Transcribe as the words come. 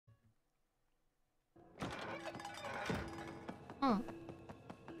Hmm.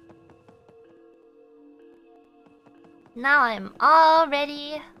 Now I'm all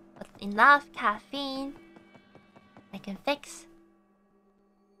ready with enough caffeine. I can fix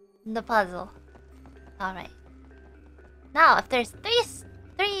the puzzle. Alright. Now, if there's three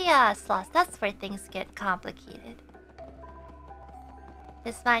slots, that's where things get complicated.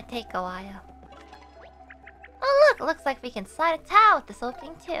 This might take a while. Oh look, it looks like we can slide a towel with this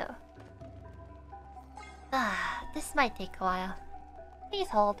opening too. This might take a while. Please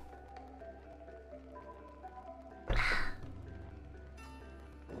hold.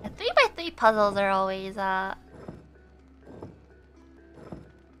 The 3x3 puzzles are always a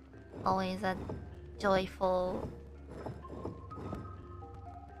joyful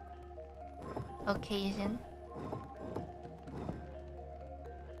occasion.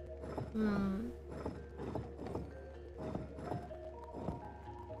 Hmm.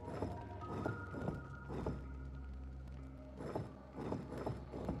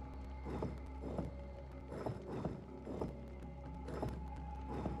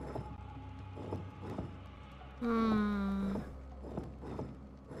 Hmm.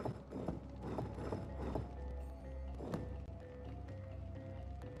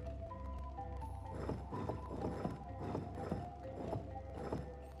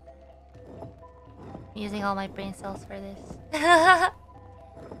 Using all my brain cells for this.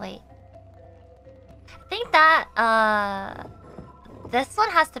 Wait. I think that this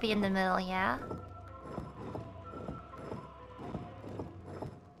one has to be in the middle, yeah?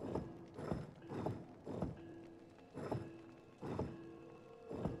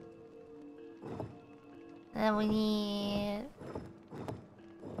 And then we need...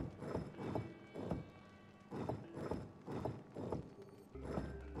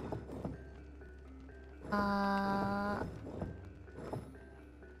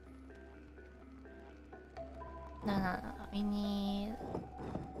 No. We need...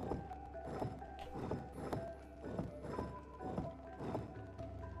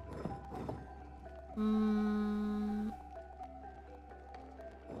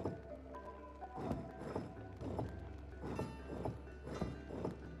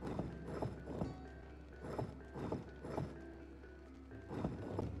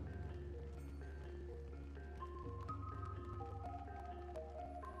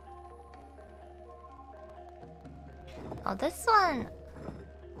 Oh, this one...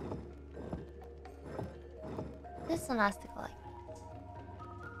 This one has to go like this.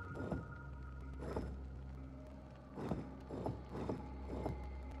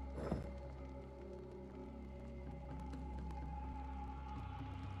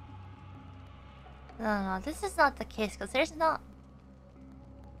 No, this is not the case, because there's no...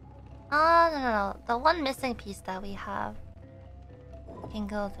 Oh, no. The one missing piece that we have can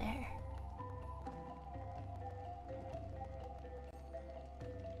go there.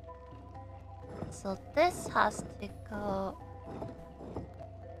 So this has to go...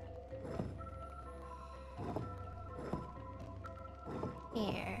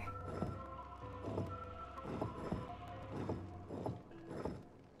 here.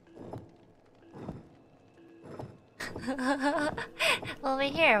 We'll be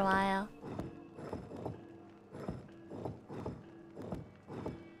here a while.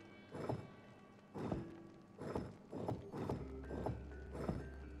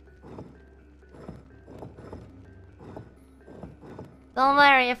 Don't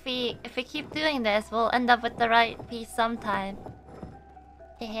worry, if we keep doing this, we'll end up with the right piece sometime.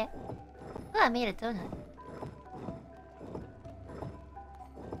 Hehe. Oh, I made a donut.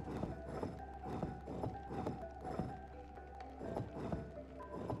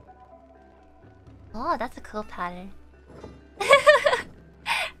 Oh, that's a cool pattern.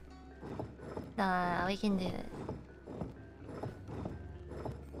 No, we can do this.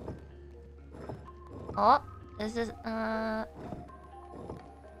 Oh, this is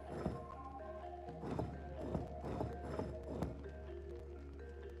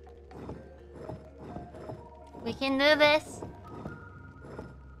we can do this.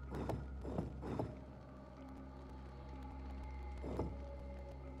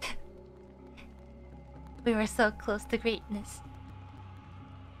 We were so close to greatness.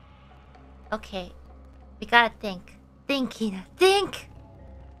 Okay. We gotta think. Think, Hina. Think!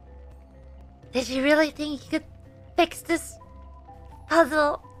 Did you really think you could fix this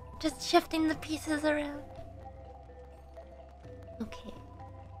puzzle? Just shifting the pieces around? Okay.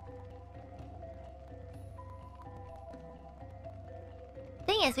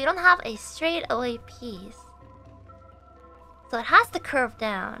 Thing is, we don't have a straight away piece. So it has to curve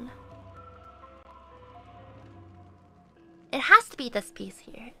down. It has to be this piece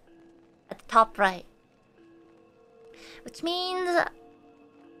here. At the top right. Which means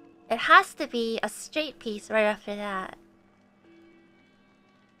it has to be a straight piece right after that.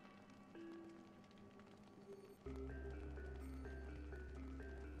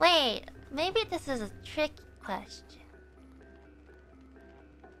 Wait, maybe this is a trick question.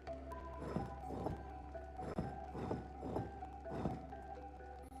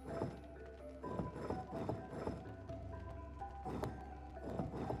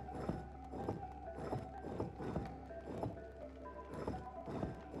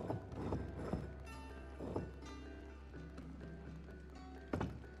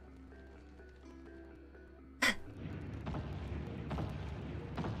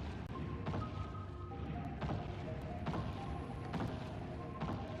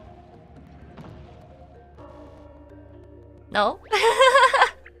 No?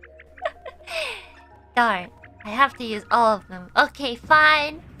 Darn, I have to use all of them. Okay,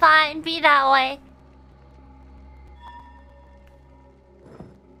 fine, fine, be that way.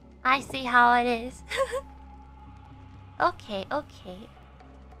 I see how it is. Okay, okay.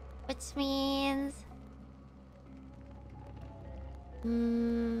 Which means...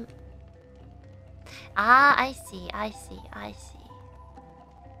 Ah, I see, I see, I see.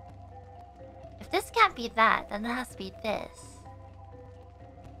 If this can't be that, then it has to be this.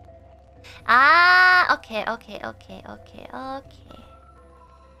 Ah, okay, okay, okay, okay, okay.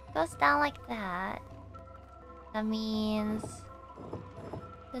 Goes down like that. That means...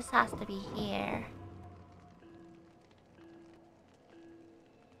 this has to be here.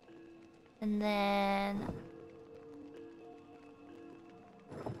 And then...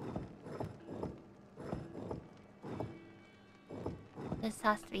 this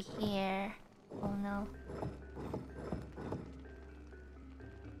has to be here. Oh no.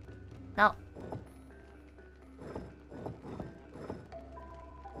 No.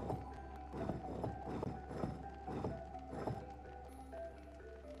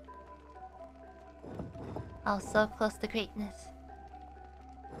 Oh, so close to greatness.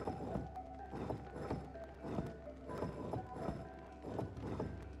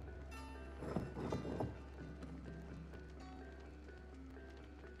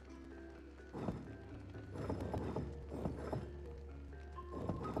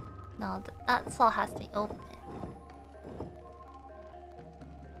 No, that slot has to be open.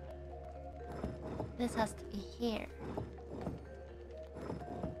 This has to be here.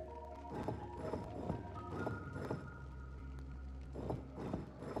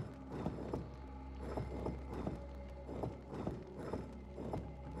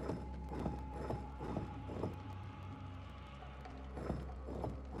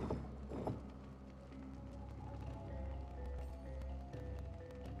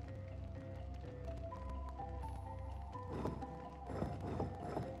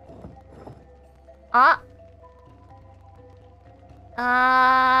 Ah.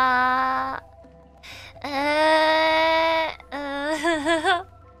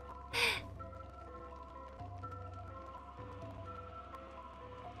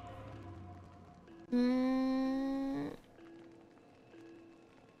 Mm.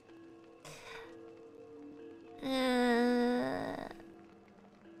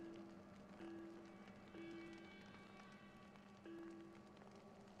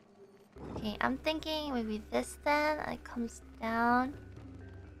 Okay, I'm thinking maybe this then. It comes down.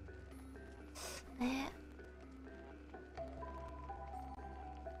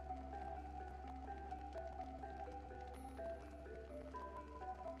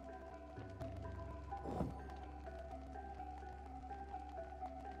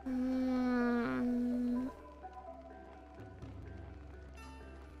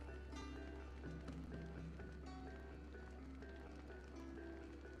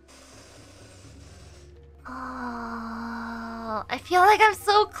 Oh, I feel like I'm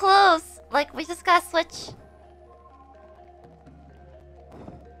so close. Like, we just gotta switch.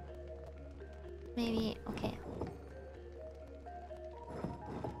 Maybe, okay.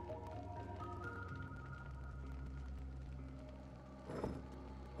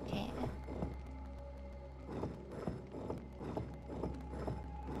 Okay.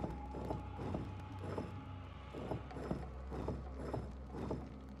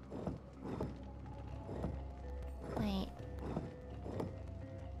 Wait.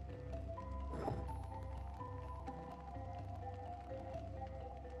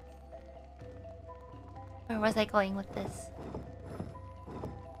 Where was I going with this?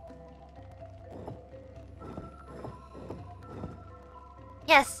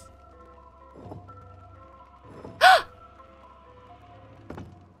 Yes!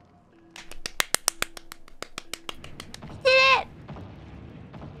 Did it!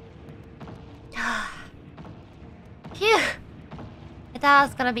 Phew! I thought I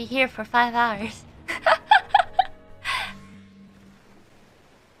was gonna be here for 5 hours.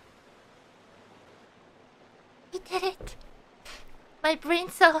 We did it! My brain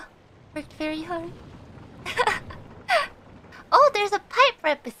cell worked very hard. Oh, there's a pipe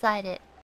right beside it.